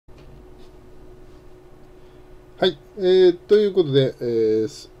はい、ということで、今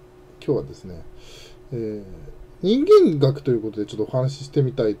日はですね、人間学ということでちょっとお話しして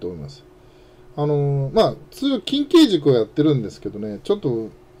みたいと思います。通常近畿塾をやってるんですけどね、ちょっと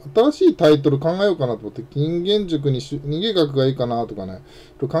新しいタイトル考えようかなと思って、人間塾に人間学がいいかなとかね、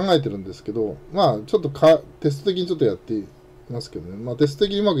考えてるんですけど、ちょっとテスト的にちょっとやっていますけどね、テスト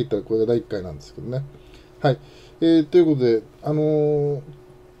的にうまくいったらこれが第1回なんですけどね。はい。ということで、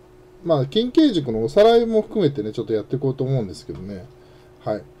近畿塾のおさらいも含めてね、ちょっとやっていこうと思うんですけどね。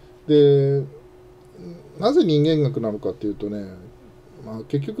はい。で、なぜ人間学なのかっていうとね、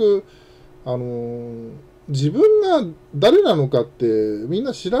結局、自分が誰なのかってみん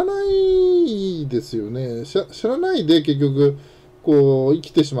な知らないですよね。知らないで結局、こう、生き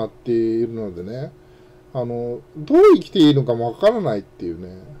てしまっているのでね、どう生きていいのかもわからないっていう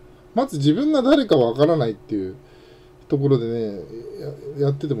ね、まず自分が誰かわからないっていうところでね、や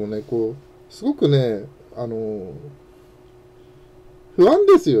っててもね、こう、すごくね、不安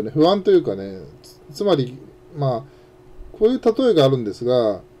ですよね。不安というかね、つまり、こういう例えがあるんです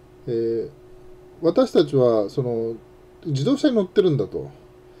が、私たちは、自動車に乗ってるんだと。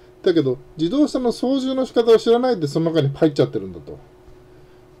だけど、自動車の操縦の仕方を知らないで、その中に入っちゃってるんだと。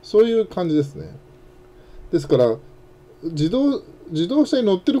そういう感じですね。ですから、自動車に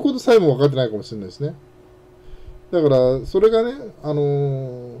乗ってることさえも分かってないかもしれないですね。だから、それがね、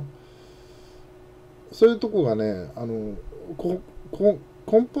そういうとこがね、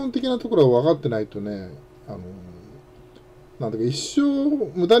根本的なところは分かってないとね、なんだか一生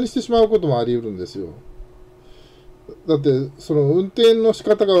無駄にしてしまうこともあり得るんですよ。だって、その運転の仕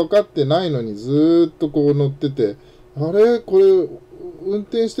方が分かってないのにずーっとこう乗ってて、あれこれ、運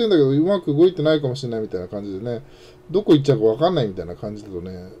転してんだけどうまく動いてないかもしれないみたいな感じでね、どこ行っちゃうか分かんないみたいな感じだと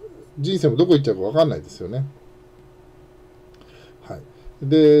ね、人生もどこ行っちゃうか分かんないですよね。はい。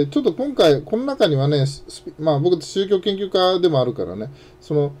で、ちょっと今回、この中にはね、僕宗教研究家でもあるからね、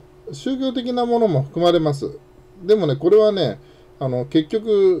その宗教的なものも含まれます。でもね、これはね、結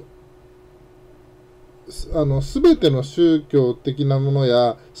局、すべての宗教的なもの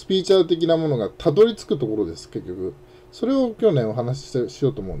やスピーチャー的なものがたどり着くところです、結局。それを今日ね、お話しよ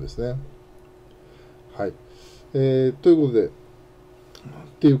うと思うんですね。はい。ということで、っ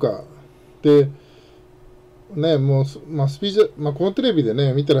ていうか、で、ね、もう、スピーチ、このテレビで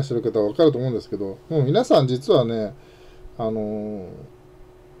ね、見てらっしゃる方はわかると思うんですけど、もう皆さん実はね、あの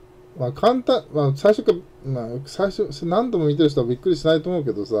ー簡単、最初か最初、何度も見てる人はびっくりしないと思う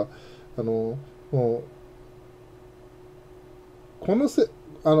けどさ、もう、このせ、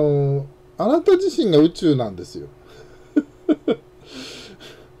あのーあなた自身が宇宙なんですよ。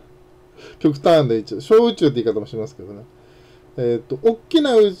極端で一応、小宇宙って言い方もしますけどね。大き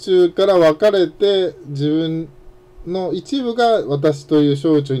な宇宙から分かれて、自分の一部が私という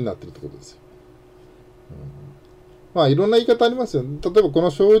小宇宙になってるってことですよ。いろんな言い方ありますよ。例えばこ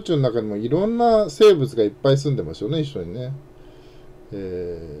の小宇宙の中にもいろんな生物がいっぱい住んでますよね、一緒にね。例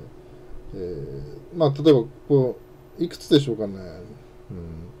えばこう、いくつでしょうかね。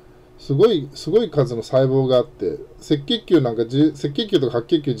すごい数の細胞があって、赤血球とか白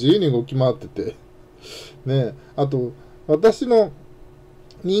血球自由に動き回ってて、ね、あと、私の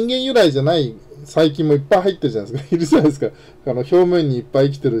人間由来じゃない細菌もいっぱい入ってるじゃないですか。いるじゃないですか。表面にいっぱ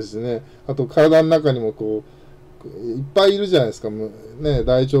い生きてるしね。あと、体の中にもこう、いっぱいいるじゃないですか。ね、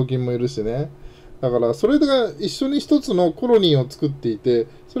大腸菌もいるしね。だから、それが一緒に一つのコロニーを作っていて、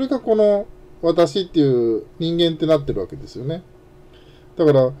それがこの私っていう人間ってなってるわけですよね。だ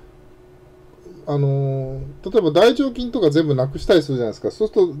から、例えば大腸菌とか全部なくしたりするじゃないですか。そう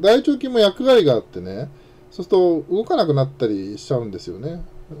すると大腸菌も役割があってね、そうすると動かなくなったりしちゃうんですよね。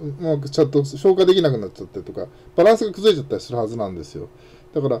もうちゃんと消化できなくなっちゃったりとか、バランスが崩れちゃったりするはずなんですよ。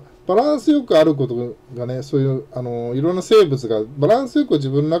だからバランスよくあることがね、そういういろんな生物がバランスよく自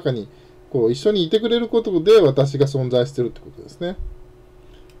分の中にこう一緒にいてくれることで私が存在してるってことですね。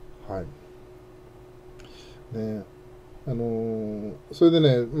はい。ね、それで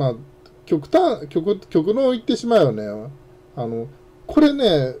ね、極論を言ってしまえばね、これ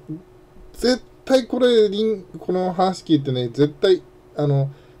ね、絶対この話聞いてね、絶対、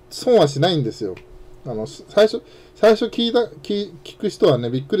損はしないんですよ。最初聞く人はね、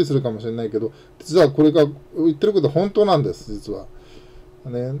びっくりするかもしれないけど、実はこれが言ってることは本当なんです、実は。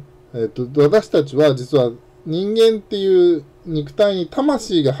ね、私たちは実は人間っていう肉体に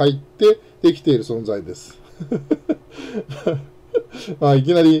魂が入ってできている存在です。い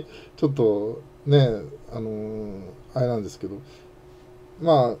きなり、ちょっと、ね、あれなんですけど、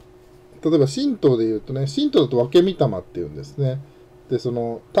例えば神道で言うとね、神道だと分け御霊っていうんですね。で、そ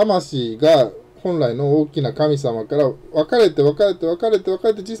の、魂が本来の大きな神様から分かれて小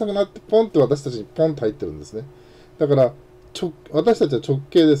さくなって、ポンって私たちにポンと入ってるんですね。だから私たちは直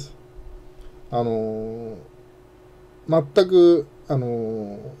径です。全く人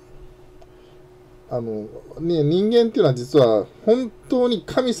間っていうのは実は本当に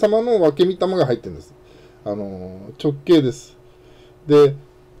神様の分け御霊が入ってるんです。直径です。で、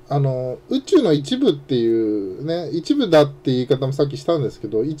宇宙の一部っていうね、一部だって言い方もさっきしたんですけ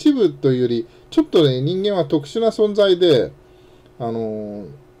ど、一部というより、ちょっとね、人間は特殊な存在で、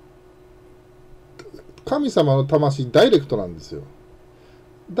神様の魂ダイレクトなんですよ。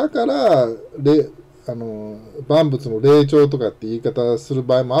だから、万物の霊長とかって言い方する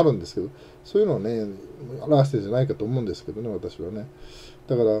場合もあるんですけど、そういうのをね、表してるんじゃないかと思うんですけどね、私はね。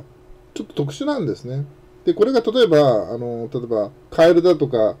だから、ちょっと特殊なんですね。で、これが例えば、カエルだと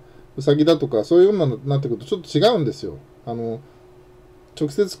か、ウサギだとか、そういうようになってくるとちょっと違うんですよ。直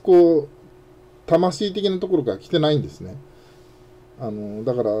接魂的なところから来てないんですね。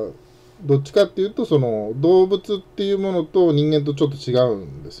だから、どっちかっていうと、動物っていうものと人間とちょっと違う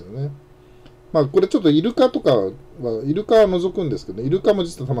んですよね。まあ、これちょっとイルカとかは、イルカは除くんですけどね、イルカも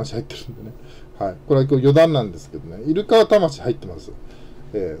実は魂入ってるんでね。はい。これは余談なんですけどね、イルカは魂入ってます。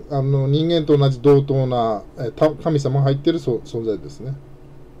人間と同じ同等な、神様が入っている存在ですね。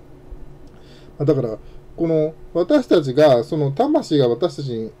だから、この私たちが、その魂が私たち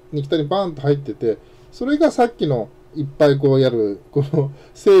に肉体にバーンと入ってて、それがさっきのいっぱいやる、この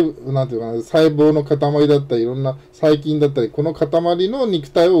なんていうかな、細胞の塊だったり、いろんな細菌だったり、この塊の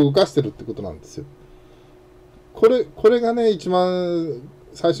肉体を動かしてるってことなんですよ。これがね、一番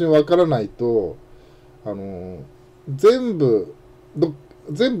最初に分からないと、全部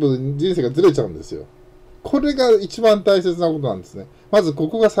人生がずれちゃうんですよ。これが一番大切なことなんですね。まずこ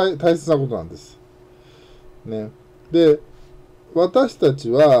こが大切なことなんです。ね。で、私た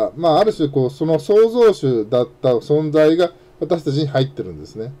ちは、まあ、ある種、その創造主だった存在が私たちに入ってるんで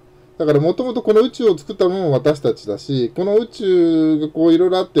すね。だから、もともとこの宇宙を作ったのも私たちだし、この宇宙がいろい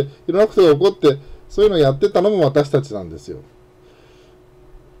ろあって、いろんなことが起こって、そういうのをやってたのも私たちなんですよ。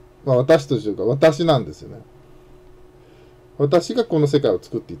まあ、私というか、私なんですよね。私がこの世界を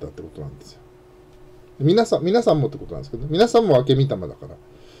作っていたってことなんですよ。皆さんもってことなんですけど、皆さんも分け御霊だか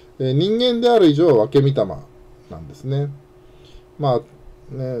ら。人間である以上は分け御霊なんですね。まあ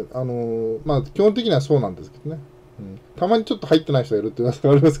ね、まあ基本的にはそうなんですけどね。たまにちょっと入ってない人がいるって噂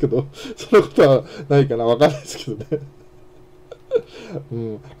がありますけど、そんなことはないかな、わかんないですけどね。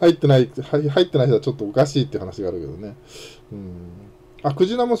入ってない人はちょっとおかしいっていう話があるけどね。ク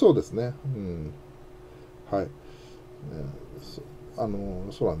ジラもそうですね。はい。そ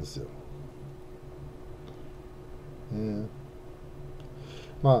うなんですよ。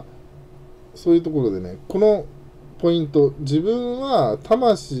まあ、そういうところでね、このポイント、自分は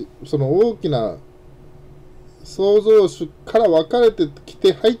魂、その大きな創造主から分かれてき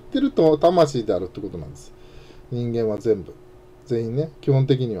て入ってると魂であるってことなんです。人間は全員ね、基本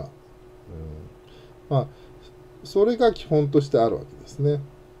的には。まあ、それが基本としてあるわけですね。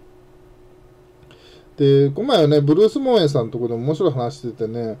で、この前はね、ブルース・モーエンさんのところで面白い話してて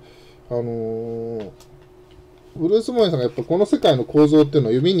ね、ブルース・モーエンさんがやっぱこの世界の構造っていうの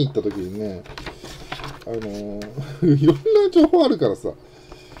を読みに行った時にね、いろんな情報あるからさ、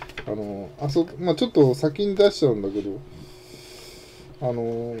まあ、ちょっと先に出しちゃうんだけど、よ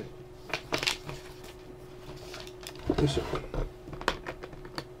いしょ。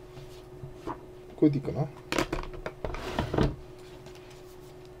これでいいかな。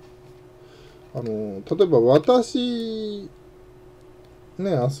例えば私、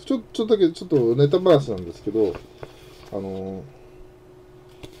ね、ちょっとだけちょっとネタ話なんですけど、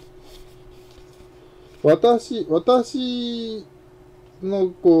私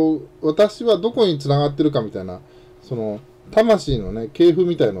の私はどこに繋がってるかみたいな、その、魂のね、系譜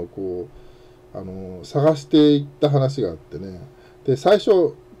みたいのを探していった話があってね。で、最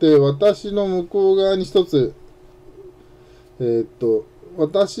初、私の向こう側に一つ、円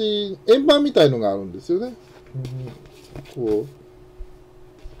盤みたいのがあるんですよね。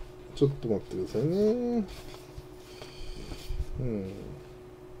ちょっと待ってくださいね。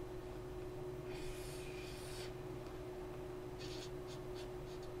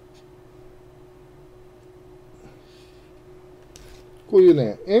こういう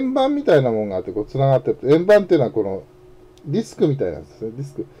ね、円盤みたいなものがあって、繋がってて、円盤っていうのはこの、ディスクみたいなやつですね。ディ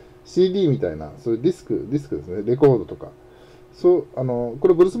スク。CD みたいな、そういうディスクですね。レコードとか。こ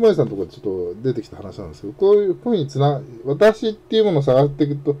れブルース・モーエンさんのところでちょっと出てきた話なんですけど、こういうふうに私っていうものを探す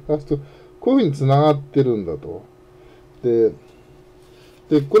と、こういうふうに繋がってるんだと。で、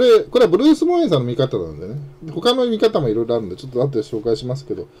これはブルース・モーエンさんの見方なんでね。他の見方もいろいろあるんで、ちょっと後で紹介します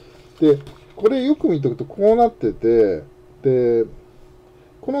けど。で、これよく見ておくとこうなってて、で、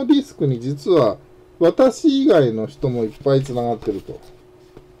このディスクに実は私以外の人もいっぱいつながってると。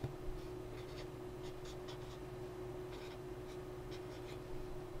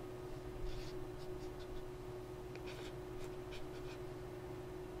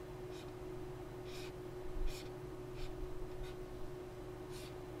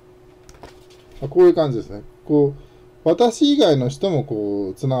こういう感じですね。こう、私以外の人もこ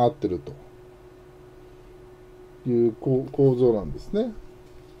う、つながってるという構造なんですね。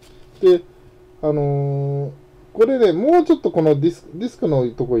で、これね、もうちょっとこのディスクの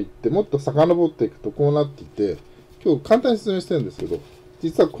とこ行って、もっと遡っていくとこうなっていて、今日簡単に説明してるんですけど、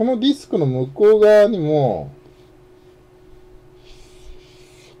実はこのディスクの向こう側にも、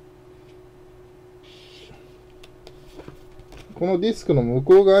このディスクの向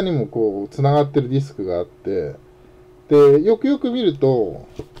こう側にもこう、つながってるディスクがあって、で、よくよく見ると、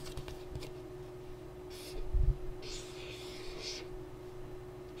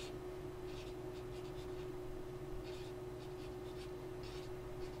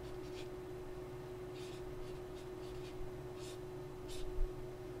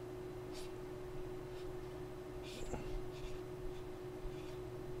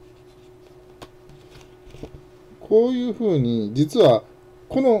こういうふうに、実は、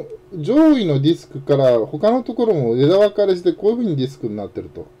この上位のディスクから他のところも枝分かれして、こういうふうにディスクになってる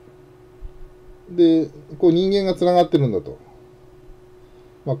と。で、こう人間がつながってるんだと。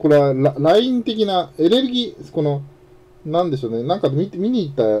まあ、これはライン的なエネルギー、この、なんでしょうね、なんか見に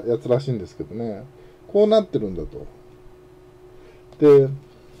行ったやつらしいんですけどね、こうなってるんだと。で、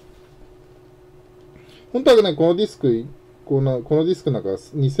本当はね、このディスク、このディスクなんか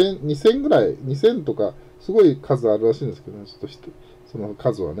2000ぐらい、2000とか、すごい数あるらしいんですけどね、ちょっとその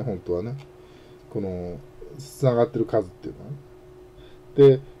数はね、本当はね、この、つながってる数っていうのは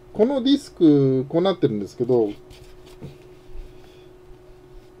ね。で、このディスク、こうなってるんですけど、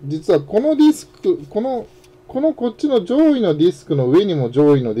実はこのディスク、こっちの上位のディスクの上にも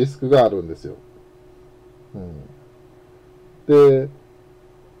上位のディスクがあるんですよ。で、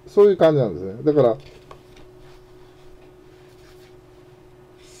そういう感じなんですね。だから、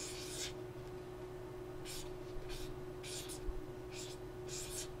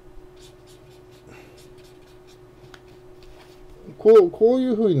こうい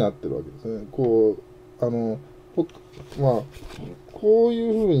う風になってるわけですね。こうい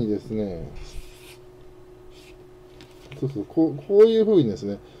う風にですね、こういう風にです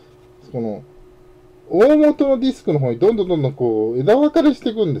ね、この、大元のディスクの方にどんどんこう、枝分かれして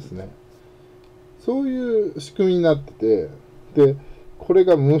いくんですね。そういう仕組みになってて、で、これ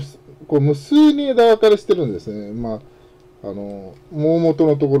が無数に枝分かれしてるんですね。大元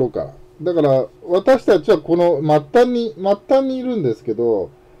のところから。だから、私たちはこの末端にいるんですけど、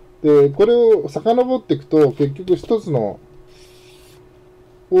で、これを遡っていくと、結局一つの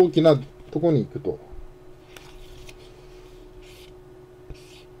大きなとこに行くと。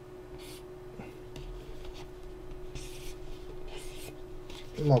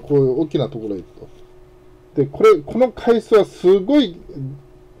まあ、こういう大きなところへ行くと。で、この階層はすごい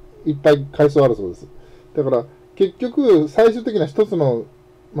いっぱい階層あるそうです。だから、結局、最終的な一つの、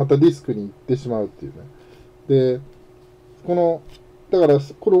またディスクに行ってしまうっていうね。で、だから、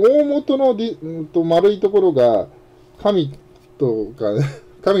この大元の丸いところが、神とか、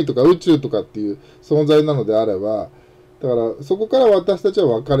神とか宇宙とかっていう存在なのであれば、だから、そこから私たちは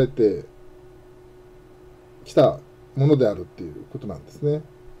分かれてきたものであるっていうことなんですね。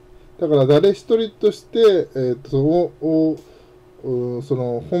だから、誰一人として、そ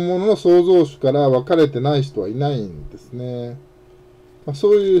の本物の創造主から分かれてない人はいないんですね。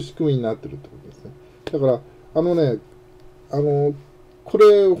そういう仕組みになってるってことですね。だから、こ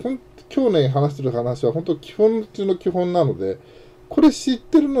れ今日ね話してる話は本当基本中の基本なので、これ知っ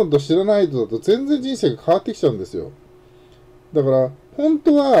てるのと知らないのだと全然人生が変わってきちゃうんですよ。だから本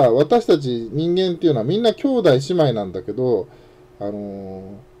当は私たち人間っていうのはみんな兄弟姉妹なんだけど、そ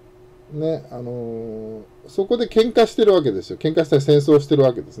こで喧嘩してるわけですよ。喧嘩したり戦争してる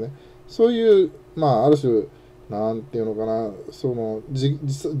わけですね。そういう、ある種、なんていうのかな、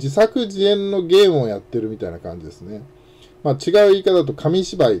自作自演のゲームをやってるみたいな感じですね。違う言い方だと紙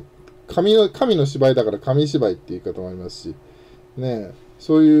芝居。神の芝居だから紙芝居っていう言い方もありますし、ね、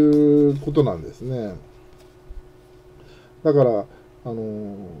そういうことなんですね。だから、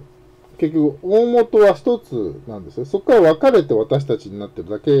結局、大元は一つなんですよ。そこから分かれて私たちになってる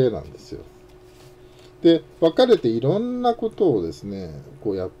だけなんですよ。で、分かれていろんなことをですね、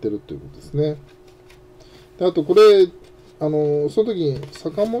こうやってるということですね。で、あとこれ、その時に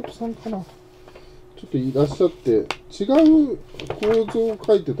坂本さんかな、ちょっといらっしゃって、違う構造を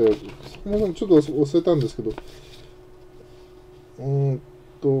書いてたよ。坂本さんちょっと忘れたんですけど、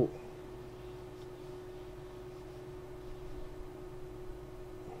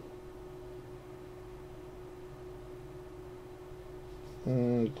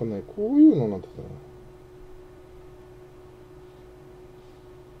ね、こういうのなんだったかな。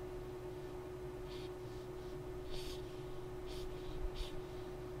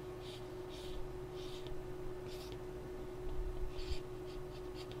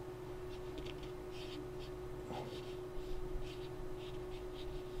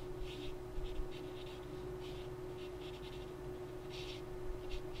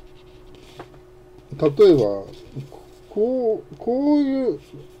例えば、こういう、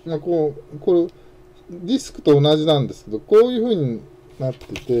これ、ディスクと同じなんですけど、こういう風になっ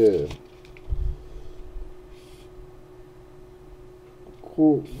てて、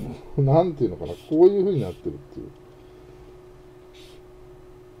なんていうのかな、こういう風になってるっていう。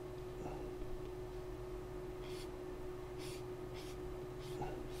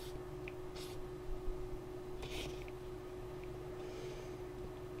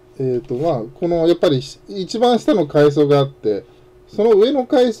この、やっぱり一番下の階層があって、その上の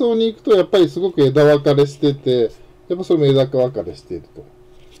階層に行くと、やっぱりすごく枝分かれしてて、やっぱそれも枝分かれしていると。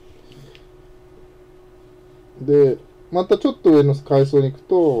で、またちょっと上の階層に行く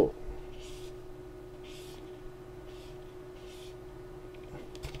と、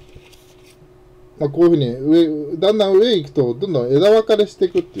こういうふうにだんだん上行くと、どんどん枝分かれしてい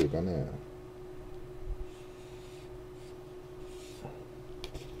くっていうかね。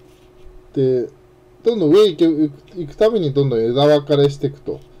で、どんどん上行くたびにどんどん枝分かれしていく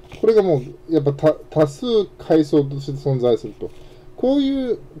と。これがもう、やっぱ多数階層として存在すると。こう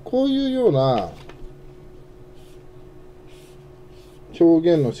いうような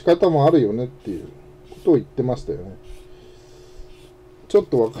表現の仕方もあるよねっていうことを言ってましたよね。ちょっ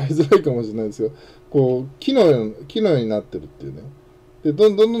と分かりづらいかもしれないですが、木のようになってるっていうね。で、ど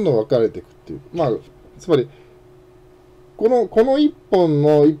んどん分かれていくっていう。つまり、この一本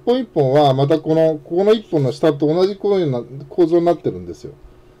一本は、またこの一本の下と同じ構造になってるんですよ。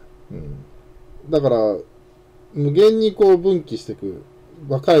だから、無限に分岐していく、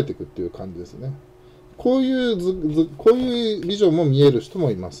分かれていくっていう感じですね。こういうビジョンも見える人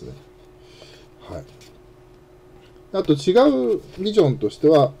もいますね。はい。あと違うビジョンとして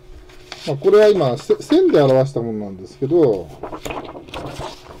は、これは今、線で表したものなんですけど、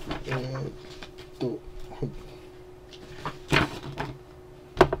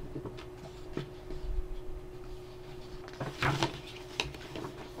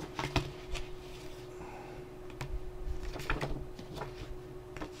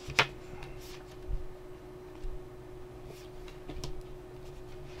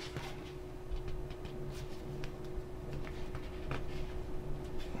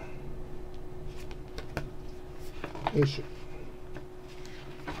よいしょ。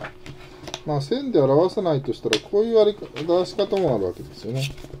線で表さないとしたら、こういう表し方もあるわけですよね。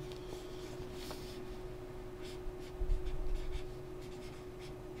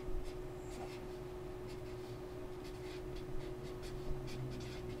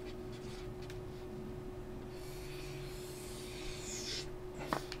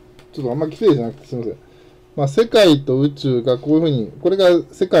ちょっとあんまり綺麗じゃなくてすみません。世界と宇宙がこういうふうに、これが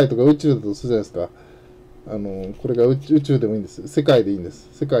世界とか宇宙だとするじゃないですか。これが宇宙でもいいんです。世界でいいんです。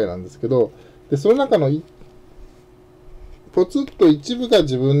世界なんですけど、で、その中のポツッと一部が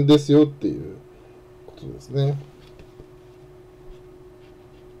自分ですよっていうことですね。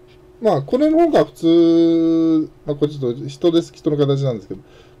これの方が普通、これちょっと人の形なんですけど、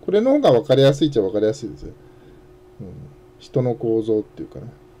これの方が分かりやすいっちゃ分かりやすいですよ。人の構造っていうかね。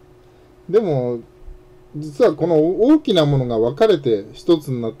でも、実はこの大きなものが分かれて一つ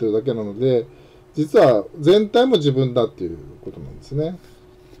になってるだけなので、実は全体も自分だっていうことなんですね。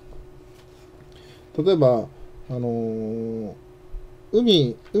例えば、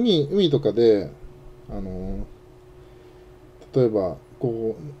海とかで、例えば、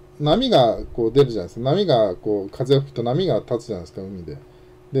波が出るじゃないですか。波が風が吹くと波が立つじゃないですか、海で。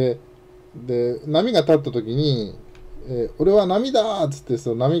で、波が立った時に、俺は波だーっつって、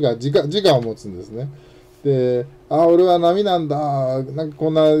その波が自我を持つんですね。で、俺は波なんだ、なんか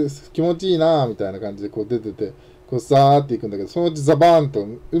こんな気持ちいいなみたいな感じで出てて、ザーっていくんだけど、そのうちザバーンと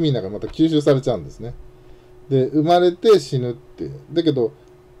海の中にまた吸収されちゃうんですね。で、生まれて死ぬって。だけど、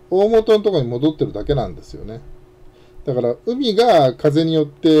大元のところに戻ってるだけなんですよね。だから、海が風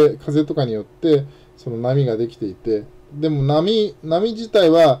とかによって、その波ができていて、でも波自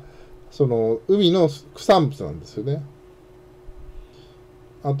体は、その海の副産物なんですよね。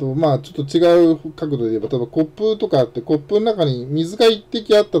あと、ちょっと違う角度で言えば、例えばコップとかあって、コップの中に水が一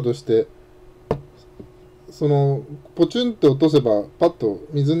滴あったとして、その、ポチュンって落とせば、パッと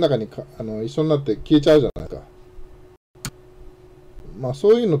水の中に一緒になって消えちゃうじゃないですか。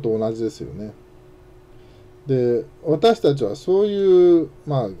そういうのと同じですよね。で、私たちはそういう、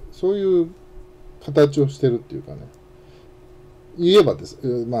そういう形をしてるっていうかね、言えばです、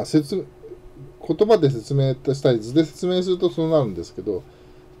言葉で説明したり図で説明するとそうなるんですけど、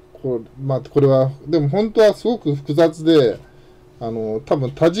これはでも本当はすごく複雑で、多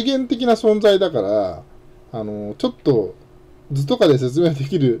分多次元的な存在だから、ちょっと図とかで説明で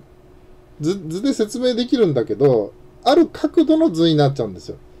きる、図で説明できるんだけど、ある角度の図になっちゃうんです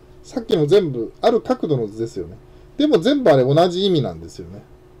よ。さっきも全部ある角度の図ですよね。でも全部あれ同じ意味なんですよね。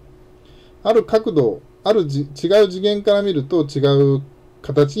ある角度、違う次元から見ると違う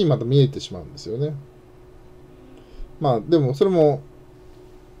形にまた見えてしまうんですよね。でもそれも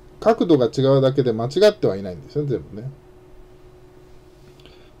角度が違うだけで間違ってはいないんですよね、全部ね。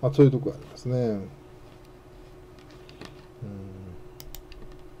そういうとこがありますね。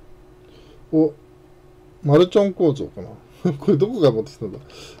マルチョン構造かな。これどこが持ってきたんだ。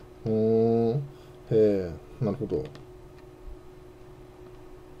なるほど。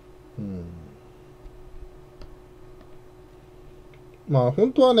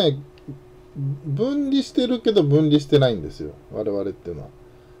本当はね、分離してるけど分離してないんですよ。我々っていうのは。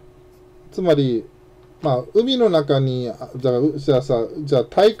つまり、海の中に、じゃあ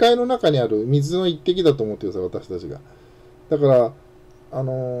大海の中にある水の一滴だと思ってください、私たちが。だから、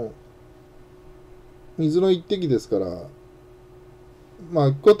水の一滴ですから、こ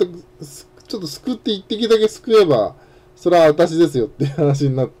うやってちょっとすくって一滴だけすくえば、それは私ですよっていう話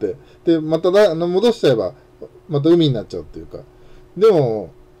になって、で、また戻しちゃえば、また海になっちゃうっていうか。で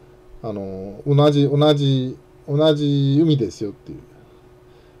も、同じ海ですよっていう。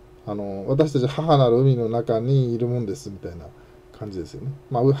私たち母なる海の中にいるもんですみたいな感じですよね。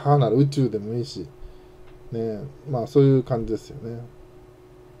母なる宇宙でもいいし、ね、そういう感じですよね。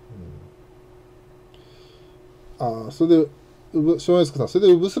それで、正月さん、それ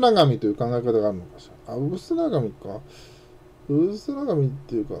で、産砂神という考え方があるのかしら。産砂神か。産砂神っ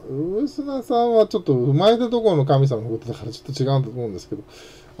ていうか、産砂さんはちょっと生まれたところの神様のことだからちょっと違うと思うんですけど、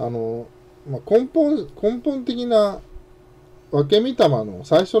根本的な分け御霊の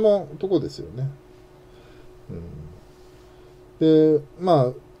最初のとこですよね。で、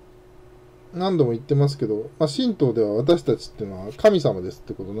何度も言ってますけど、神道では私たちっていうのは神様ですっ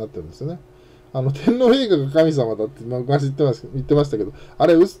てことになってるんですよね。天皇陛下が神様だって昔言ってましたけど、あ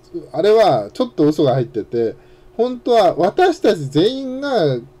れはちょっと嘘が入ってて、本当は私たち全員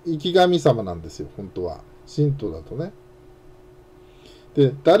が生き神様なんですよ、本当は。神道だとね。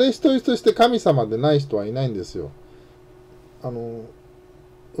で、誰一人として神様でない人はいないんですよ。生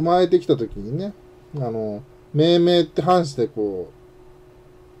まれてきた時にね、命名って反してこ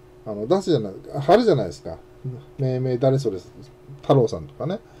う、出すじゃない、貼るじゃないですか。命名誰それ、太郎さんとか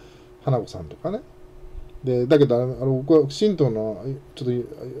ね、花子さんとかね。で、だけど、僕は神道の、ちょっと、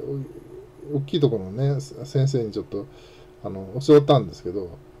大きいところのね、先生にちょっと、教わったんですけど、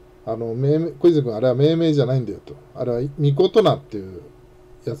小泉君、あれは命名じゃないんだよと。あれは、御事なっていう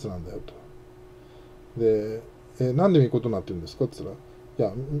やつなんだよと。で、なんで御事なって言うんですかって言ったら、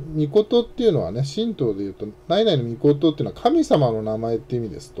いや、御事っていうのはね、神道で言うと、何々の御事っていうのは神様の名前って意味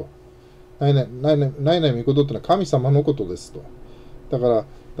ですと。何々御事っていうのは神様のことですと。だから、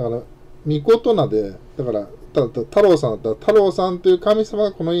御事なで、だから、太郎さんだったら、太郎さんという神様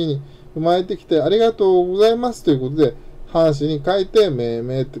がこの家に生まれてきて、ありがとうございますということで、半紙に書いて、命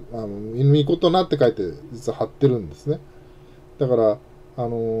名って、御事なって書いて、実は貼ってるんですね。だから、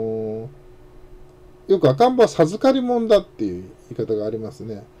よく赤ん坊は授かり物だっていう言い方があります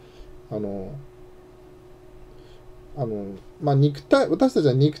ね。私たち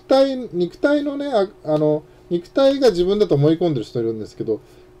は肉体のね、肉体が自分だと思い込んでる人いるんですけど、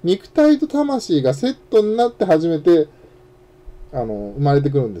肉体と魂がセットになって初めて、生まれて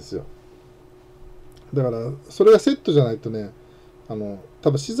くるんですよ。だから、それがセットじゃないとね、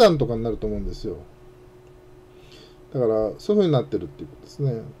多分死産とかになると思うんですよ。だから、そういう風になってるっていうことです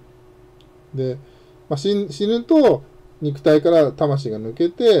ね。で、死ぬと、肉体から魂が抜け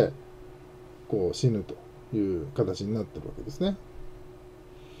て、こう死ぬという形になってるわけですね。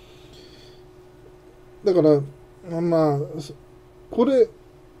だから、こ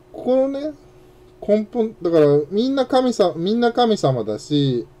このね、根本、だからみんな神様だ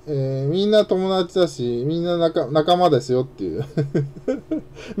し、みんな友達だし、みんな仲間ですよっていう。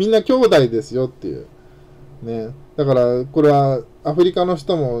みんな兄弟ですよっていう。ね。だから、これはアフリカの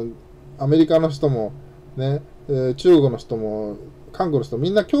人も、アメリカの人も、ね、中国の人も、韓国の人もみ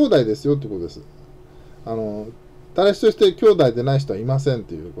んな兄弟ですよってことです。誰一人して兄弟でない人はいません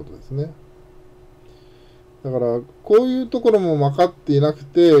ということですね。だから、こういうところも分かっていなく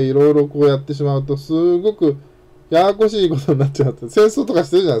て、いろいろこうやってしまうと、すごくややこしいことになっちゃう。戦争とか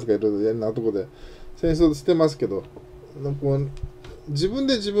してるじゃないですか、いろいろいろなとこで。戦争してますけど、こう自分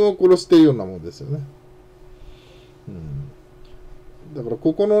で自分を殺しているようなもんですよね。だから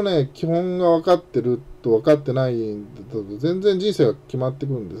ここのね、基本が分かってると分かってないと全然人生が決まって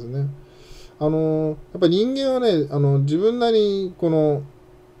くるんですね。やっぱり人間はね、自分なりにこの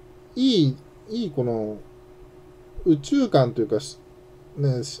いいこの宇宙観というか、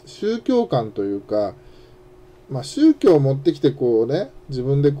ね、宗教観というか、宗教を持ってきてこうね、自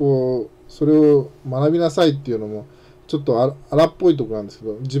分でこうそれを学びなさいっていうのもちょっと荒っぽいところなんですけ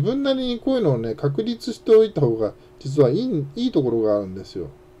ど、自分なりにこういうのをね、確立しておいた方が実はいいところがあるんですよ。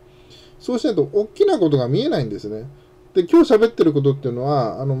そうしないと大きなことが見えないんですね。で、今日喋ってることっていうの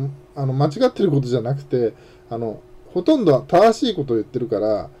は間違ってることじゃなくて、ほとんど正しいことを言ってるか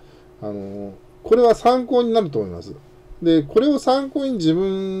ら、これは参考になると思います。で、これを参考に自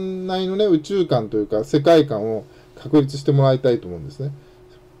分なりのね、宇宙観というか世界観を確立してもらいたいと思うんですね。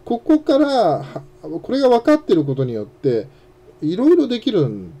ここから、これが分かっていることによって、いろいろできる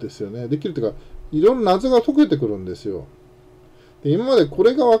んですよね。できるというか、いろんな謎が解けてくるんですよ。で、今までこ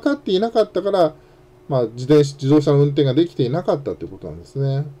れが分かっていなかったから、自動車の運転ができていなかったということなんです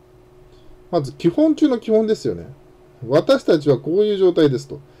ね。まず基本中の基本ですよね。私たちはこういう状態です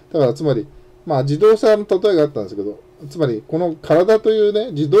と。だからつまり、自動車の例えがあったんですけど、つまりこの体という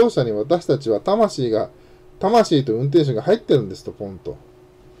ね、自動車に私たちは魂と運転手が入ってるんですと、ポンと。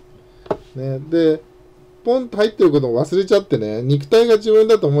ね、で、ポンと入ってることを忘れちゃってね、肉体が自分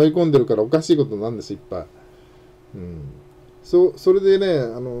だと思い込んでるからおかしいことなんです、いっぱい。それでね、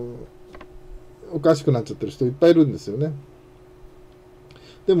おかしくなっちゃってる人いっぱいいるんですよね。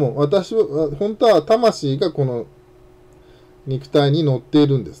でも私は、本当は魂がこの肉体に乗ってい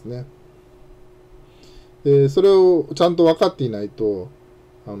るんですね。で、それをちゃんと分かっていないと、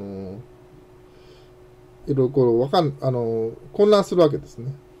いろいろこう混乱するわけです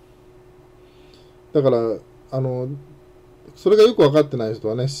ね。だから、それがよく分かってない人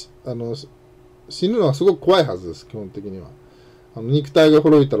はね、死ぬのはすごく怖いはずです、基本的には。肉体が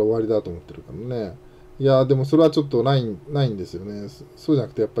滅びたら終わりだと思ってるからね。いや、でもそれはちょっとないんですよね。そうじゃな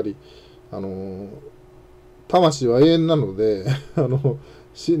くて、やっぱり、魂は永遠なので、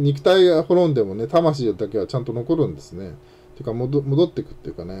肉体が滅んでもね、魂だけはちゃんと残るんですね。ていうか、戻ってくって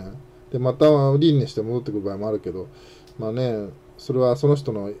いうかね。で、また輪廻して戻ってくる場合もあるけど、それはその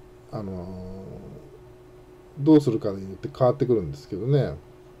人の、どうするかによって変わってくるんですけどね。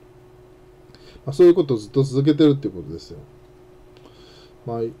そういうことをずっと続けてるっていうことですよ。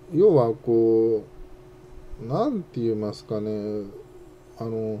要はこう、なんて言いますかね、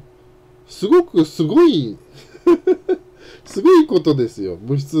すごいすごいことですよ、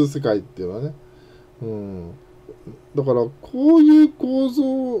物質世界っていうのはね。だから、こういう構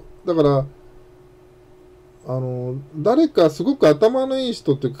造、だから、誰かすごく頭のいい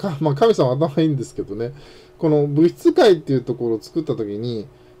人っていうか、神様頭いいんですけどね、この物質界っていうところを作ったときに、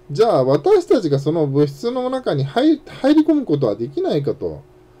じゃあ私たちがその物質の中に入り込むことはできないかと、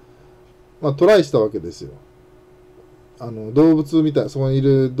トライしたわけですよ。動物みたい、そこにい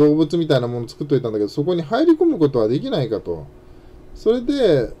る動物みたいなものを作っといたんだけど、そこに入り込むことはできないかと。それ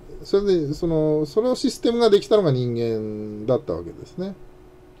で、そのシステムができたのが人間だったわけですね。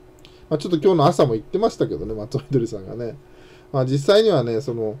ちょっと今日の朝も言ってましたけどね、松尾みどりさんがね。実際にはね、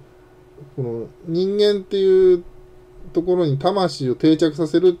この人間っていうところに魂を定着さ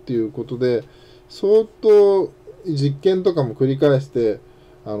せるっていうことで、相当実験とかも繰り返して、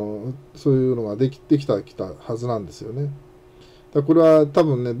そういうのができたはずなんですよね。これは多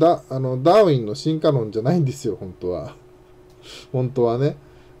分ね、ダーウィンの進化論じゃないんですよ、本当は。本当はね。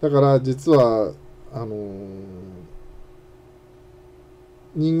だから実は、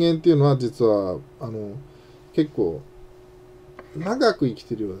人間っていうのは実は、結構、長く生き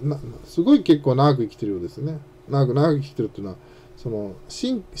てるようすごい結構長く生きてるようですね。長く生きてるっていうのは、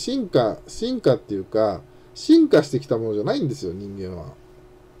進化っていうか、進化してきたものじゃないんですよ、人間は。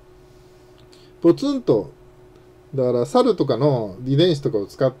ポツンと、だから猿とかの遺伝子とかを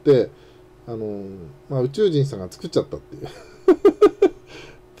使って、宇宙人さんが作っちゃったっていう。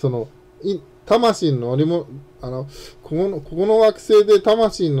魂の乗り物、ここの惑星で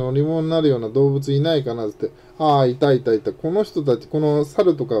魂の乗り物になるような動物いないかなって、いた。この人たち、この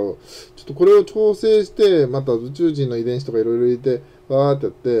猿とかを、ちょっとこれを調整して、また宇宙人の遺伝子とかいろいろ入れて、わーって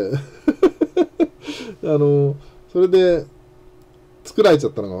やって、それで作られちゃ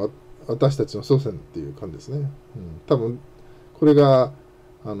ったのが私たちの祖先っていう感じですね。多分、これが、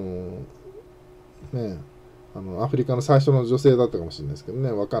アフリカの最初の女性だったかもしれないですけど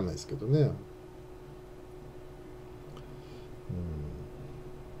ね、わかんないですけどね。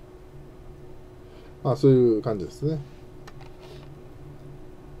そういう感じですね。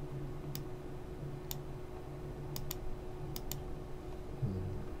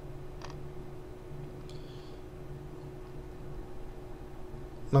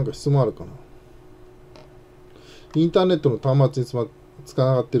なんか質問あるかな。インターネットの端末につな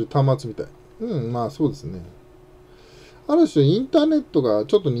がってる端末みたい。まあそうですね。ある種インターネットが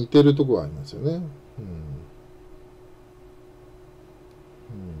ちょっと似てるところがありますよね。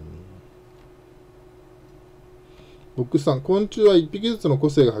ボックスさん、昆虫は一匹ずつの個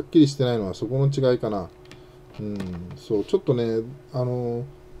性がはっきりしてないのはそこの違いかな。そう、ちょっとね、やっ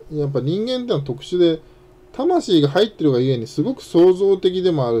ぱ人間ってのは特殊で、魂が入ってるがゆえにすごく創造的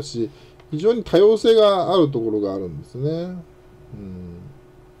でもあるし、非常に多様性があるところがあるんですね。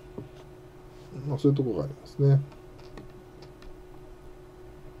まあそういうところがありますね。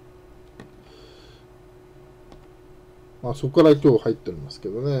まあそこから今日入っておりますけ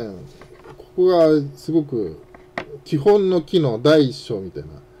どね、ここがすごく基本の木の第一章みたいな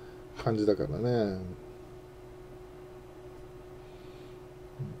感じだからね。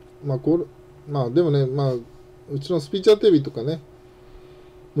まあでもね、うちのスピーチャーテレビとかね、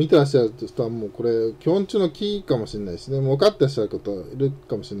見てらっしゃる人はもうこれ、基本中の木かもしれないしね、もう分かってらっしゃる方いる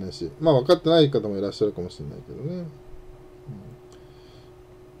かもしれないし、分かってない方もいらっしゃるかもしれないけどね。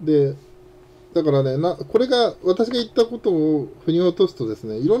で、だからね、これが、私が言ったことを腑に落とすとです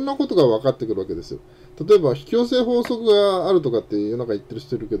ね、いろんなことが分かってくるわけですよ。例えば、引き寄せ法則があるとかって世の中言ってる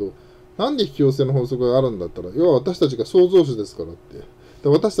人いるけど、なんで引き寄せの法則があるんだったら、要は私たちが創造主ですからって。で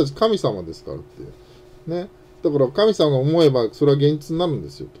私たち神様ですからって。ね。だから神様が思えば、それは現実になるんで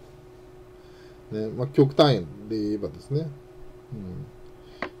すよと。ね。極端で言えばですね。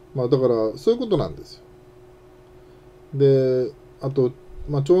だから、そういうことなんですよ。で、あと、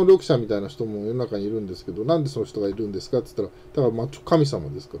超能力者みたいな人も世の中にいるんですけど、なんでその人がいるんですかって言ったら、だから神様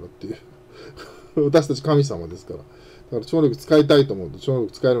ですからっていう。私たち神様ですから。だから超能力使いたいと思うと超能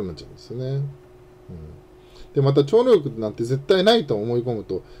力使えるようになっちゃうんですよね。で、また超能力なんて絶対ないと思い込む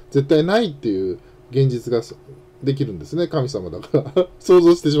と、絶対ないっていう現実ができるんですね。神様だから想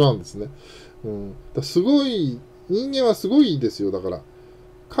像してしまうんですね。だすごい、人間はすごいですよ。だから、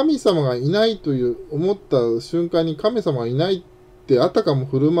神様がいないという思った瞬間に神様がいないってあたかも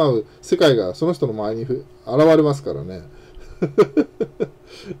振る舞う世界がその人の前に現れますからね。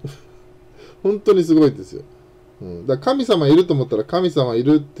本当にすごいですよ。だから神様いると思ったら神様い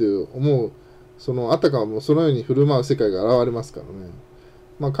るって思う、そのあたかもそのように振る舞う世界が現れますから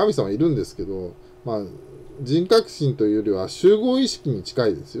ね。神様いるんですけど、人格心というよりは集合意識に近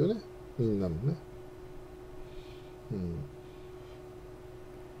いですよね。みんなのね。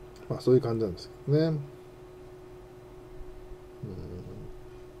そういう感じなんですけどね。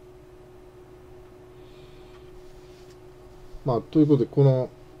ということで、この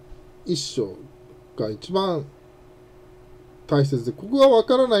一章が一番大切で、ここがわ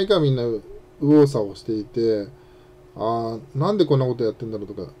からないからみんな右往左往していて、なんでこんなことやってんだろう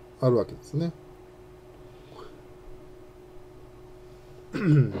とかあるわけですね。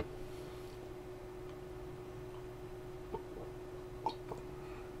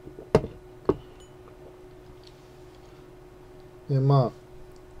でこ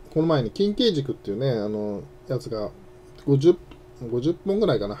の前に金継軸っていうね、やつが50本ぐ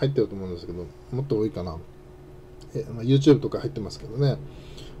らいかな、入ってると思うんですけど、もっと多いかな。YouTube とか入ってますけどね。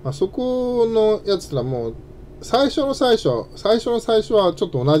そこのやつってのはもう、最初の最初はちょっ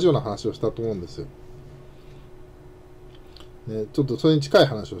と同じような話をしたと思うんですよ。ね、ちょっとそれに近い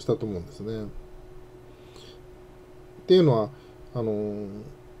話をしたと思うんですね。っていうのは、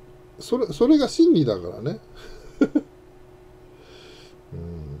それが真理だからね。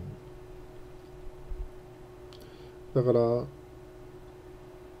だから、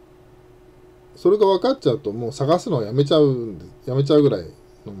それが分かっちゃうともう探すのをやめちゃうぐらい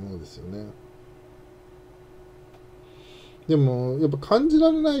のものですよね。でもやっぱ感じ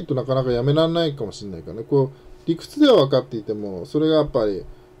られないとなかなかやめられないかもしれないからね。理屈では分かっていても、それがやっぱり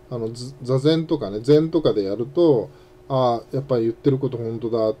座禅とかね、禅とかでやると、やっぱり言ってること本当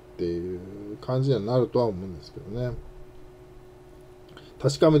だっていう感じにはなるとは思うんですけどね。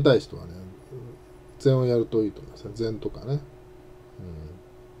確かめたい人はね、禅をやるといいと思いますね。禅とかね。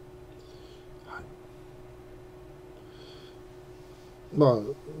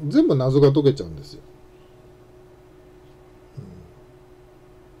全部謎が解けちゃうんですよ。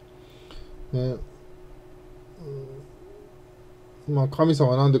ね。神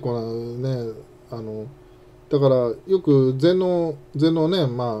様はなんでこんなね、だからよく禅のね、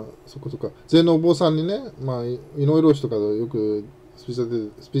そこそこ禅のお坊さんにね、井上老師とかでよくスピ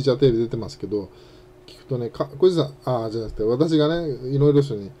ーチャーテレビ出てますけど、聞くとね、小泉さん、じゃなくて私がね、井上老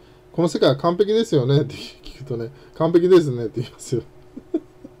師にこの世界は完璧ですよねって聞くとね、完璧ですねって言いますよ。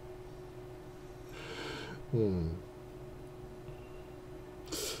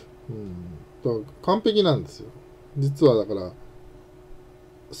だから完璧なんですよ。実はだから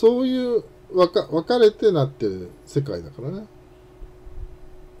そういう分かれてなってる世界だからね。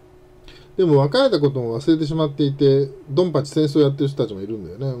でも別れたことも忘れてしまっていて、ドンパチ戦争やってる人たちもいるん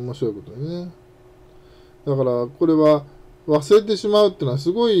だよね。面白いことにね。だからこれは忘れてしまうっていうのは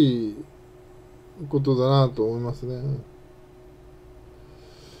すごいことだなと思いますね。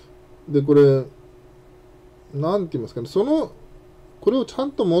で、これ、なんて言いますかね、これをちゃ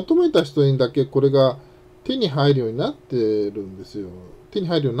んと求めた人にだけこれが手に入るようになってるんですよ。手に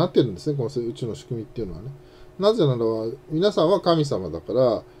入るようになってるんですね、この宇宙の仕組みっていうのはね。なぜならば、皆さんは神様だか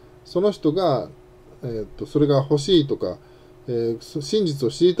ら、その人が、それが欲しいとか、真実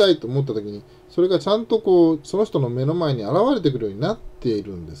を知りたいと思ったときに、それがちゃんとこう、その人の目の前に現れてくるようになってい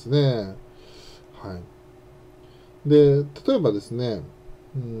るんですね。はい。で、例えばですね、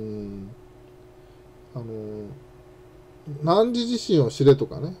汝自身を知れと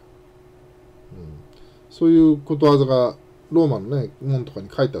かね、そういうことわざがローマのね、門とかに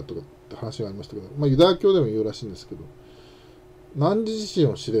書いてあったとかって話がありましたけど、まあユダヤ教でも言うらしいんですけど、汝自身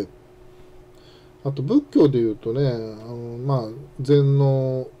を知れ。あと仏教で言うとね、まあ禅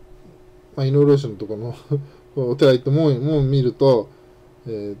の、まあ、イノローションのところのお寺行って門見ると、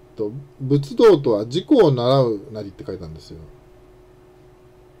仏道とは自己を習うなりって書いたんですよ。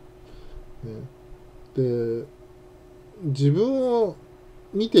ね、で、自分を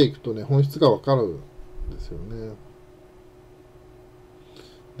見ていくとね、本質がわかるんですよね。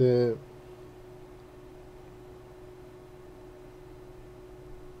で、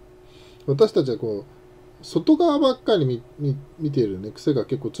私たちはこう、外側ばっかり見ているね、癖が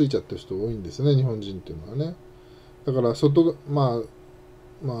結構ついちゃってる人多いんですね、日本人っていうのはね。だからま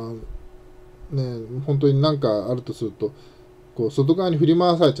あね、本当になんかあるとすると、こう、外側に振り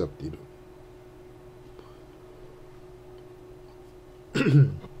回されちゃっている。っ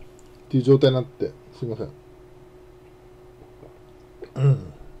ていう状態になって、すいません。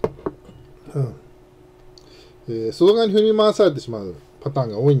外側に振り回されてしまうパター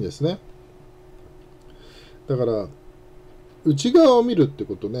ンが多いんですね。だから、内側を見るって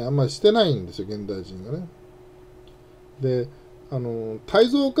ことね、あんまりしてないんですよ、現代人がね。で、体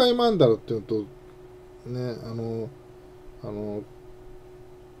造界曼荼羅っていうのと、ね、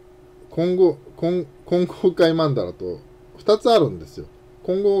混合界曼荼羅と2つあるんですよ。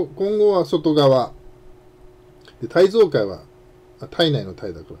混合は外側。で、体造界は体内の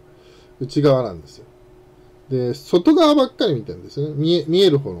体だから、内側なんですよ。で、外側ばっかり見てるんですよね。見え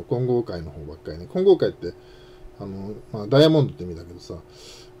る方の混合界の方ばっかりね。混合界って、まあ、ダイヤモンドって意味だけどさ、だ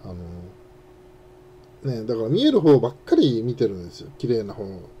から見える方ばっかり見てるんですよ。綺麗な方、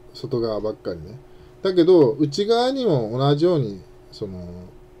外側ばっかりね。だけど、内側にも同じように、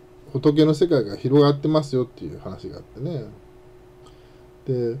仏の世界が広がってますよっていう話があってね。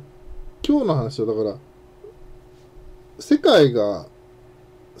で、今日の話はだから、世界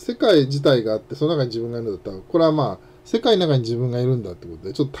自体があって、その中に自分がいるんだったら、これはまあ、世界の中に自分がいるんだってこと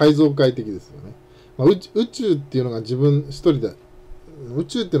で、ちょっと体造界的ですよね。まあ、宇宙っていうのが自分一人で、宇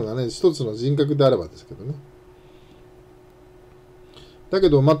宙っていうのがね、一つの人格であればですけどね。だけ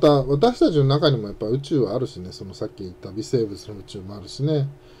どまた、私たちの中にもやっぱ宇宙はあるしね、そのさっき言った微生物の宇宙もあるしね。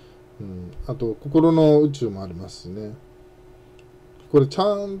あと、心の宇宙もありますしね。これち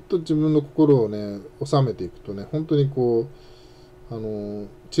ゃんと自分の心をね、収めていくとね、本当にこう、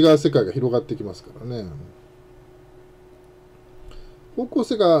違う世界が広がってきますからね。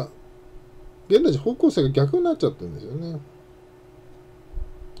現代人方向性が逆になっちゃってるんですよね。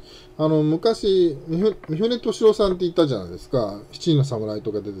昔、三船敏郎さんって言ったじゃないですか。七人の侍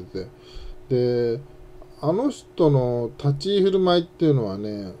とか出てて。で、あの人の立ち居振る舞いっていうのは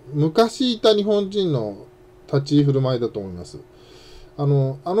ね、昔いた日本人の立ち居振る舞いだと思います。あ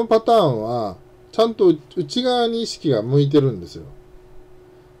のパターンは、ちゃんと内側に意識が向いてるんですよ。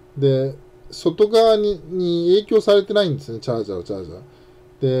で、外側に影響されてないんですね、チャラチャラチャラチャラ。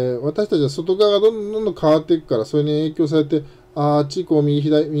で、私たちは外側がどんどん変わっていくから、それに影響されて、あっち行こう、右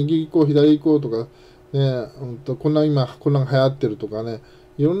行こう、左行こうとか、ね、こんなのが流行ってるとかね、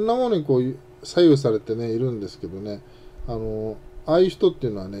いろんなものにこう左右されてね、いるんですけどね、ああいう人ってい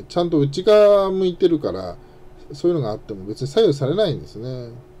うのはね、ちゃんと内側向いてるから、そういうのがあっても別に左右されないんです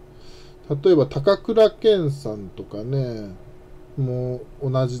ね。例えば、高倉健さんとかね、も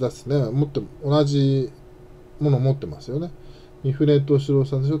う同じですね。同じものを持ってますよね。三船敏郎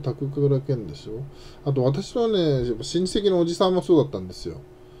さんでしょ、高倉健でしょ。あと私はね、やっぱ親戚のおじさんもそうだったんですよ。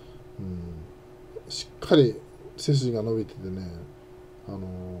しっかり背筋が伸びててね、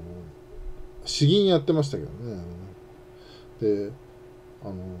詩吟やってましたけどね。で、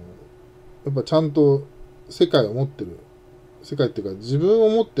やっぱちゃんと世界っていうか自分を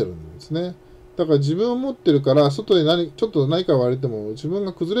持ってるんですね。だから自分を持ってるから、外でちょっと何か言われても自分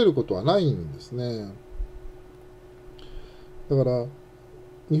が崩れることはないんですね。だから、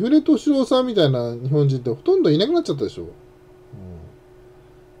三船敏郎さんみたいな日本人ってほとんどいなくなっちゃったでしょ。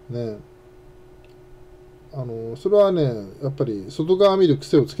ね。それはね、やっぱり外側見る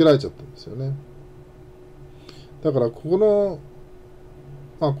癖をつけられちゃったんですよね。だからこの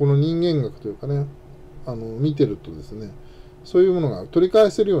人間学というかね、見てるとですね、そういうものが取り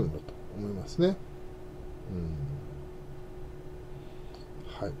返せるようになると思いますね。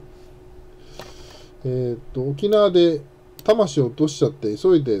はい。沖縄で魂を落としちゃって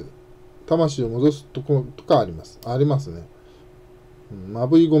急いで魂を戻すとことかあります。ありますね。ま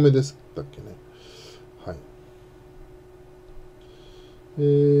ぶい米ですだっけね。はい。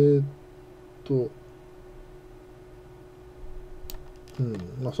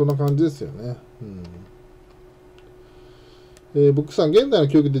そんな感じですよね。僕さん、現代の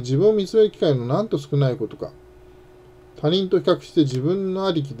教育で自分を見つめる機会のなんと少ないことか。他人と比較して自分の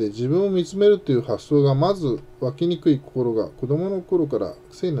ありきで自分を見つめるという発想がまず湧きにくい心が子供の頃から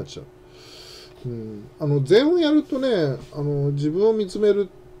癖になっちゃう。禅をやるとね、自分を見つめる、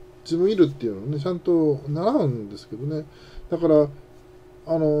自分いるっていうのをね、ちゃんと習うんですけどね。だから、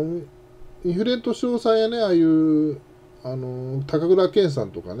インフレと詳細やね、ああいう、高倉健さ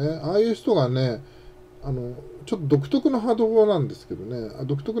んとかね、ああいう人がね、ちょっと独特の波動なんですけどね、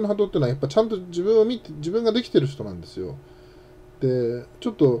独特の波動っていうのはやっぱちゃんと自分を見て、自分ができてる人なんですよ。で、ち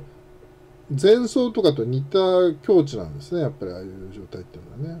ょっと前奏とかと似た境地なんですね、やっぱりああいう状態っていう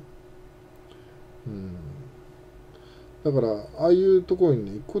のはね。だから、ああいうところに、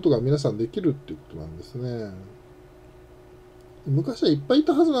ね、行くことが皆さんできるっていうことなんですね。昔はいっぱいい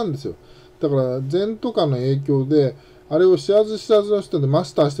たはずなんですよ。だから、禅とかの影響で、あれを知らず知らずの人でマ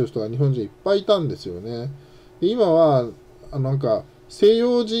スターしてる人が日本人いっぱいいたんですよね。で今は、なんか、西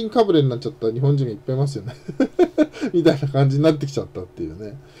洋人かぶれになっちゃった日本人がいっぱいいますよね。みたいな感じになってきちゃったっていう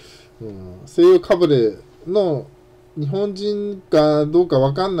ね。西洋かぶれの日本人かどうか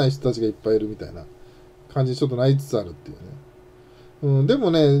わかんない人たちがいっぱいいるみたいな感じにちょっとなりつつあるっていうね。で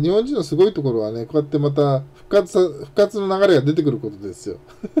もね、日本人のすごいところはね、こうやってまた復活の流れが出てくることですよ。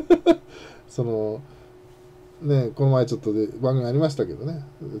この前ちょっと番組ありましたけどね、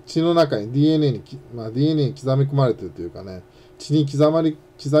血の中に DNA に、DNA に刻み込まれてるというかね、血に刻み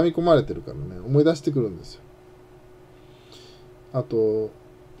込まれてるからね、思い出してくるんですよ。あと、こ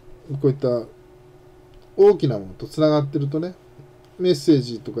ういった大きなものとつながってるとね、メッセー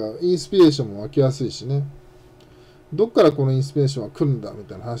ジとかインスピレーションも湧きやすいしね、どっからこのインスピレーションは来るんだみ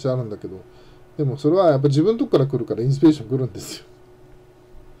たいな話あるんだけど、でもそれはやっぱ自分のとこから来るからインスピレーション来るんですよ。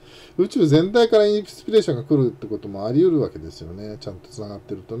宇宙全体からインスピレーションが来るってこともあり得るわけですよね。ちゃんとつながっ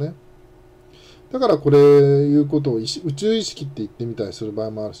てるとね。だからこれいうことを宇宙意識って言ってみたりする場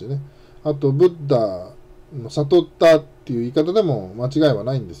合もあるしね。あと、ブッダの悟ったっていう言い方でも間違いは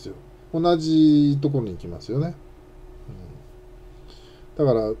ないんですよ。同じところに行きますよね。だ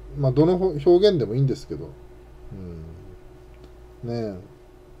から、どの表現でもいいんですけど。ね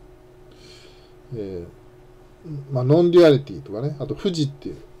え。ノンデュアリティとかね。あと、富士って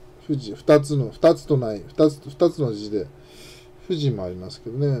いう。富士、二つの字で、富士もありますけ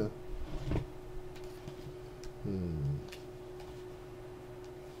どね。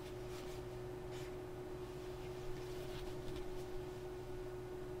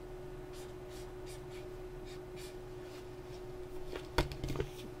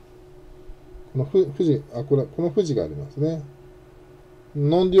この富士、この富士がありますね。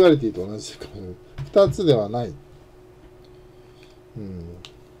ノンデュアリティと同じかもしれない。二つではない。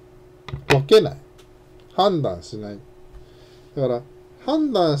分けない。判断しない。だから、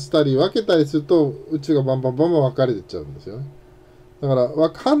判断したり分けたりすると、宇宙がバンバン分かれていっちゃうんですよね。だから、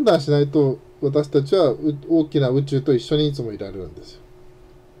判断しないと、私たちは大きな宇宙と一緒にいつもいられるんです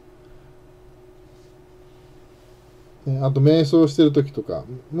よ。あと、瞑想してるときとか、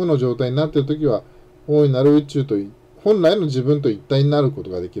無の状態になっているときは、大いなる宇宙と、本来の自分と一体になること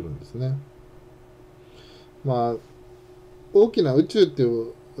ができるんですね。大きな宇宙ってい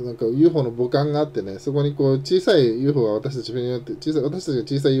うなんか UFO の母艦があってね、そこにこう小さい UFO が私たちによって私たちが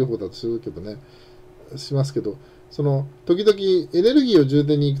小さい UFO だとするけどね、しますけど、その時々エネルギーを充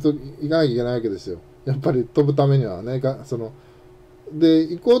電に行かなきゃいけないわけですよ。やっぱり飛ぶためにはね、で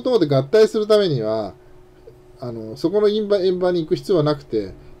行こうと思って合体するためにはそこの円盤に行く必要はなく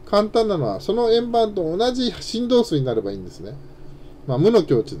て、簡単なのはその円盤と同じ振動数になればいいんですね。無の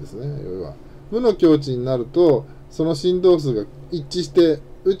境地ですね。要は無の境地になると、その振動数が一致して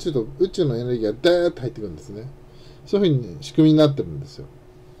宇宙のエネルギーがダーッと入ってくるんですね。そういうふうに仕組みになってるんですよ。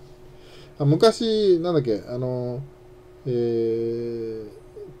昔なんだっけ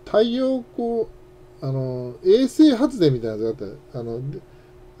太陽光衛星発電みたいなやつがあって、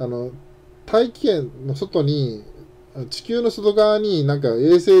大気圏の外に、地球の外側になんか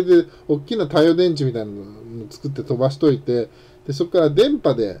衛星で大きな太陽電池みたいなのを作って飛ばしといて、でそこから電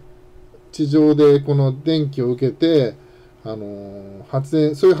波で地上でこの電気を受けて、そういう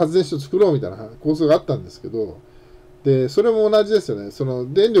発電所を作ろうみたいな構想があったんですけど、でそれも同じですよね。そ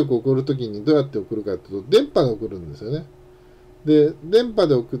の電力を送るときにどうやって送るかというと、電波が送るんですよね。で電波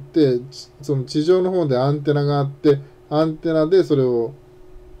で送って、その地上の方でアンテナがあって、アンテナでそれを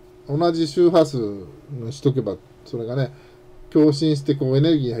同じ周波数にしとけば、それがね共振してこうエネ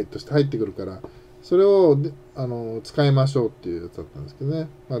ルギーとして入ってくるから、それを使いましょうっていうやつだったんですけどね。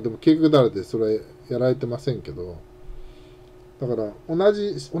まあでも計画だらでそれやられてませんけど、だから同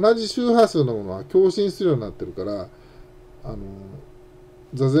じ周波数のものは共振するようになってるから、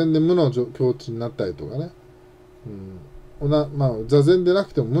座禅で無の境地になったりとかね、まあ座禅でな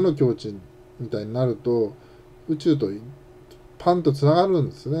くても無の境地みたいになると、宇宙とパンとつながる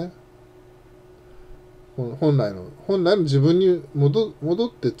んですね。本来の自分に戻っ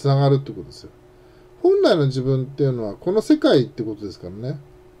てつながるってことですよ。本来の自分っていうのはこの世界ってことですからね。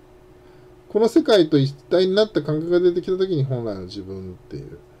この世界と一体になった感覚が出てきたときに本来の自分ってい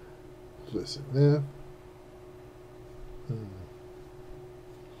うことですよね。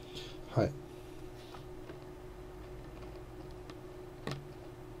はい。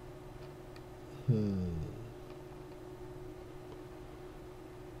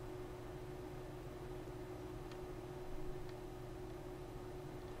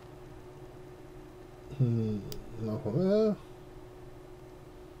なるほどね。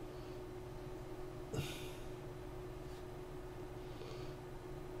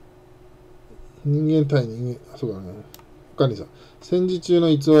人間対人間、そうだね。他にさ、戦時中の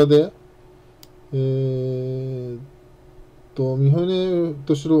逸話で、三船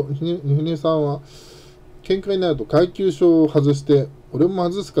さんは、喧嘩になると階級章を外して、俺も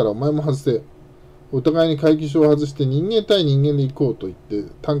外すからお前も外せ。お互いに階級章を外して人間対人間で行こうと言って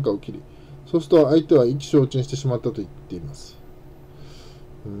短歌を切り、そうすると相手は意気消沈してしまったと言っています。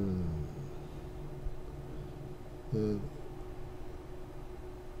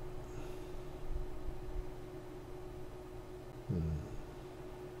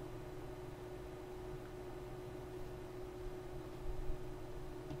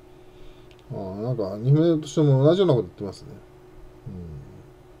なんか二名としても同じようなこと言ってますね。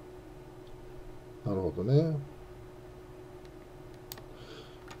なるほどね。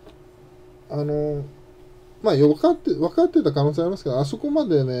まあ分かってた可能性ありますけど、あそこま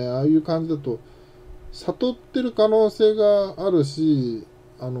でね、ああいう感じだと悟ってる可能性があるし、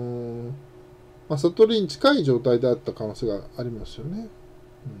まあ、悟りに近い状態であった可能性がありますよね。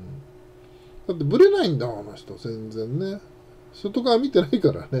だってブレないんだもん、あの人全然ね。外側見てない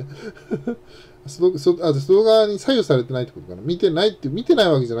からね。外側に左右されてないってことかな。見てないわ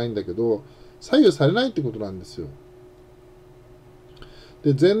けじゃないんだけど、左右されないってことなんですよ。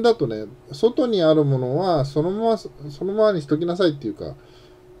で、禅だとね、外にあるものはそのままにしときなさいっていうか、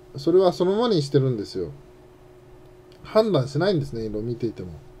それはそのままにしてるんですよ。判断しないんですね、色見ていて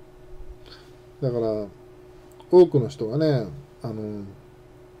も。だから、多くの人がね、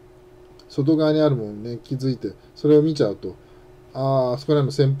外側にあるものにね、気づいて、それを見ちゃうと、あそこにある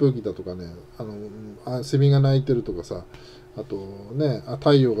扇風機だとかね、セミが鳴いてるとかさ、あとね、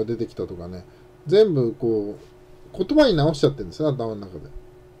太陽が出てきたとかね、全部こう、言葉に直しちゃってるんですよ、頭の中で。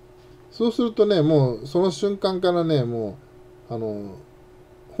そうするとね、もうその瞬間からね、もう、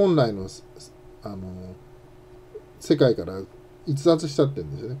本来の、世界から逸脱しちゃってる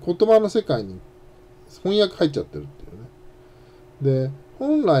んですよね。言葉の世界に翻訳入っちゃってるっていうね。で、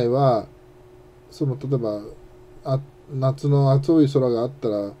本来は、例えば、夏の暑い空があった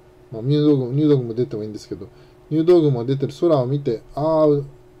ら、まあ、入道雲も出てもいいんですけど、入道雲が出てる空を見て、って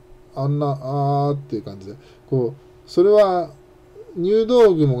いう感じで、こう、それは、入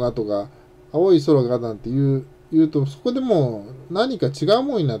道雲がとか、青い空がなんて言うと、そこでもう何か違う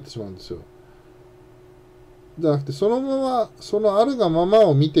ものになってしまうんですよ。じゃなくて、そのまま、そのあるがまま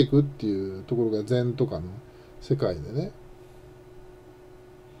を見ていくっていうところが禅とかの世界でね。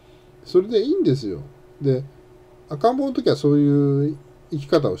それでいいんですよ。で、赤ん坊の時はそういう生き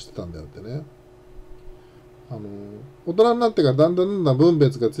方をしてたんであってね。大人になってからだんだん分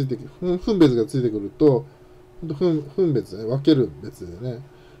別がついてくると、分別ね、分ける別でね。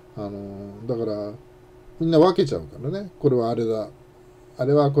だから、みんな分けちゃうからね。これはあれだ。あ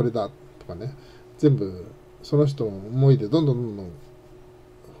れはこれだ。とかね。全部、その人の思いでどんどん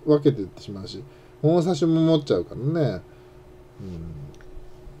分けていってしまうし、物差しも持っちゃうからね。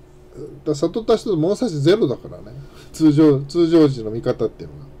だ悟った人と物差しゼロだからね。通常時の見方っていう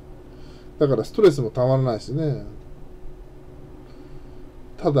のが。だからストレスもたまらないしね。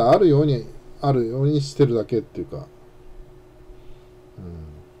ただあるようにしてるだけっていうか。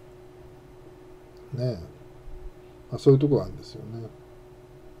ねえ。まあ、そういうところなんですよね。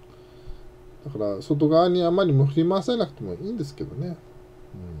だから外側にあまり振り回されなくてもいいんですけどね。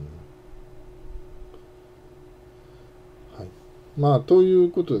はい。まあとい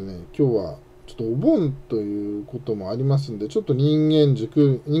うことでね、今日はちょっとお盆ということもありますんで、ちょっと人間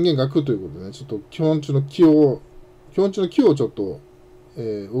学ということでね、ちょっと基本中の木をちょっと、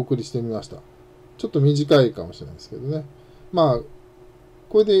お送りしてみました。ちょっと短いかもしれないですけどね。まあ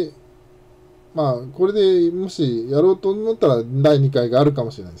これでもしやろうと思ったら第2回があるか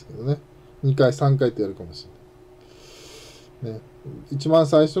もしれないですけどね。2回、3回とやるかもしれない。ね。一番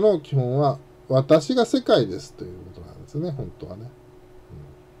最初の基本は、私が世界ですということなんですね、本当はね。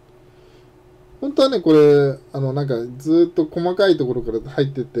本当はね、これ、なんかずっと細かいところから入っ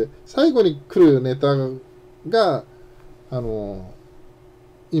てって、最後に来るネタが、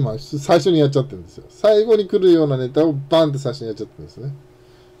今、最初にやっちゃってるんですよ。最後に来るようなネタをバンって最初にやっちゃってるんですね。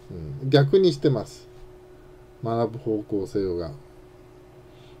逆にしてます。学ぶ方向性が。っ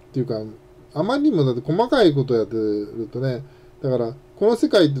ていうか、あまりにもだって細かいことをやってるとね、だから、この世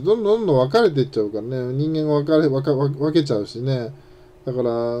界ってどんどん分かれていっちゃうからね、人間が分けちゃうしね、だか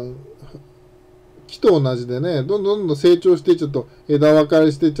ら、木と同じでね、どんどん成長していっちゃうと、枝分か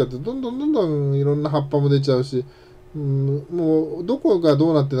れしていっちゃって、どんどんいろんな葉っぱも出ちゃうし、もう、どこが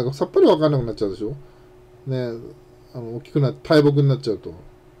どうなってるのかさっぱり分かんなくなっちゃうでしょ。ね、大きくなって、大木になっちゃうと。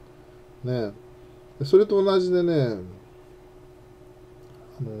ね、それと同じでね、や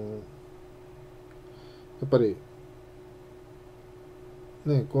っぱり、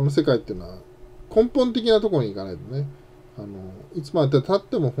ね、この世界っていうのは根本的なところに行かないとね、いつまで経っ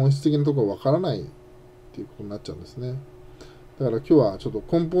ても本質的なところがわからないっていうことになっちゃうんですね。だから今日はちょっと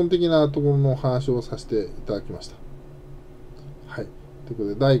根本的なところの話をさせていただきました。はい。ということ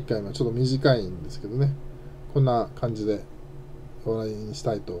で、第1回はちょっと短いんですけどね、こんな感じで終わりにし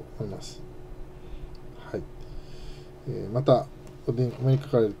たいと思います。はい。またお目にか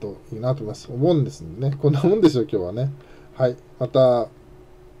かれるといいなと思います。お盆ですんでね、こんなもんでしょう、今日はね。はい。また、お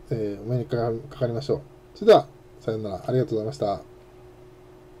目にかかりましょう。それでは、さようなら。ありがとうございました。